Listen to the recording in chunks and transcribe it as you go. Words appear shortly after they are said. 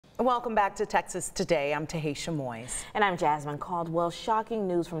Welcome back to Texas Today. I'm Tahisha Moyes. And I'm Jasmine Caldwell. Shocking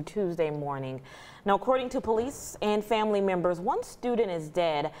news from Tuesday morning. Now, according to police and family members, one student is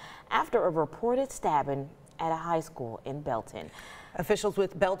dead after a reported stabbing at a high school in Belton. Officials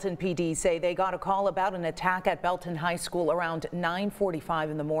with Belton PD say they got a call about an attack at Belton High School around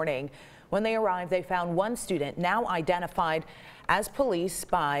 9:45 in the morning. When they arrived, they found one student, now identified as police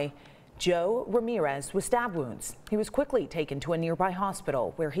by Joe Ramirez, with stab wounds. He was quickly taken to a nearby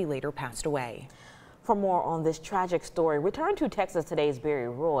hospital where he later passed away. For more on this tragic story, return to Texas Today's Bary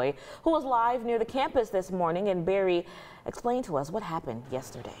Roy, who was live near the campus this morning. And Bary, explained to us what happened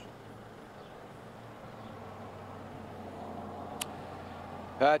yesterday.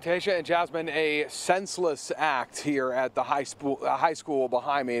 Tahisha and Jasmine, a senseless act here at the high school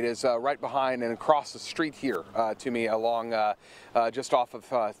behind me. It is right behind and across the street here to me along just off of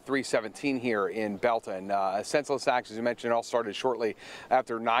 317 here in Belton. A senseless act, as you mentioned, all started shortly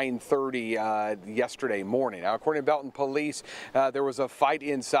after 9:30 yesterday morning. Now, according to Belton police, there was a fight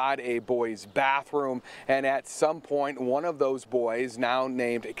inside a boys' bathroom, and at some point, one of those boys, now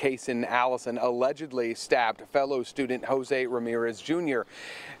named Kaysen Allison, allegedly stabbed fellow student Jose Ramirez Jr.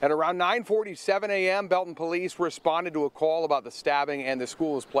 At around 9:47 a.m., Belton police responded to a call about the stabbing, and the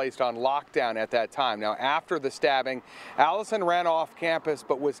school was placed on lockdown at that time. Now, after the stabbing, Allison ran off campus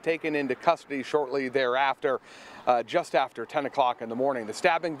but was taken into custody shortly thereafter, just after 10 o'clock in the morning. The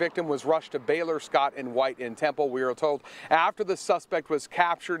stabbing victim was rushed to Baylor, Scott, and White in Temple. We are told after the suspect was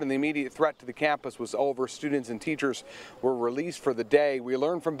captured and the immediate threat to the campus was over, students and teachers were released for the day. We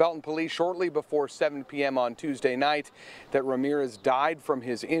learned from Belton police shortly before 7 p.m. on Tuesday night that Ramirez died from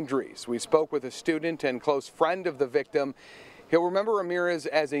his injuries. We spoke with a student and close friend of the victim. He'll remember Ramirez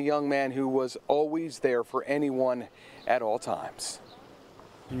as a young man who was always there for anyone at all times.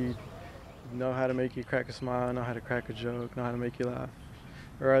 You know how to make you crack a smile, know how to crack a joke, know how to make you laugh.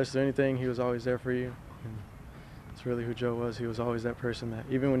 Regardless of anything, he was always there for you. And that's really who Joe was. He was always that person that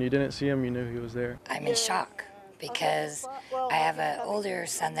even when you didn't see him, you knew he was there. I'm in shock because I have an older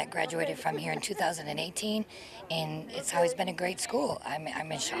son that graduated from here in 2018, and it's always been a great school. I'm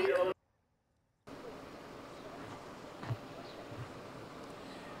in shock.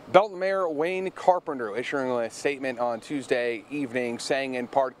 Belton Mayor Wayne Carpenter issuing a statement on Tuesday evening saying in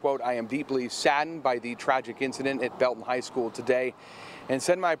part, quote, "I am deeply saddened by the tragic incident at Belton High School today and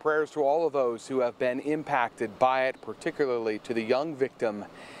send my prayers to all of those who have been impacted by it, particularly to the young victim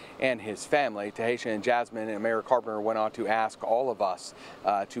and his family." Tahisha and Jasmine and Mayor Carpenter went on to ask all of us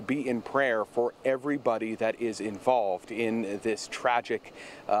to be in prayer for everybody that is involved in this tragic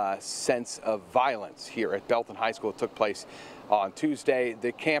sense of violence here at Belton High School. It took place on Tuesday.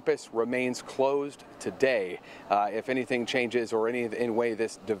 The campus remains closed today. If anything changes or any way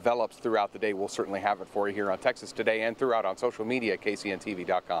this develops throughout the day, we'll certainly have it for you here on Texas Today and throughout on social media at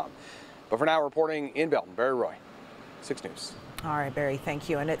kcntv.com. But for now, reporting in Belton, Bary Roy, 6 News. All right, Bary, thank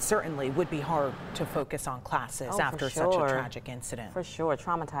you. And it certainly would be hard to focus on classes after such a tragic incident. For sure,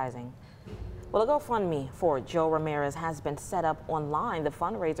 traumatizing. Well, a GoFundMe for Joe Ramirez has been set up online. The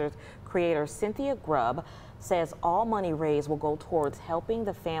fundraiser's creator, Cynthia Grubb, says all money raised will go towards helping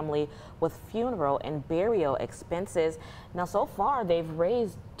the family with funeral and burial expenses. Now, so far, they've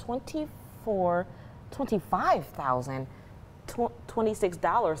raised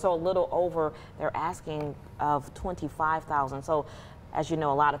 $25,026, so a little over their asking of $25,000. So, as you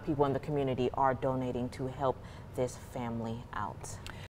know, a lot of people in the community are donating to help this family out.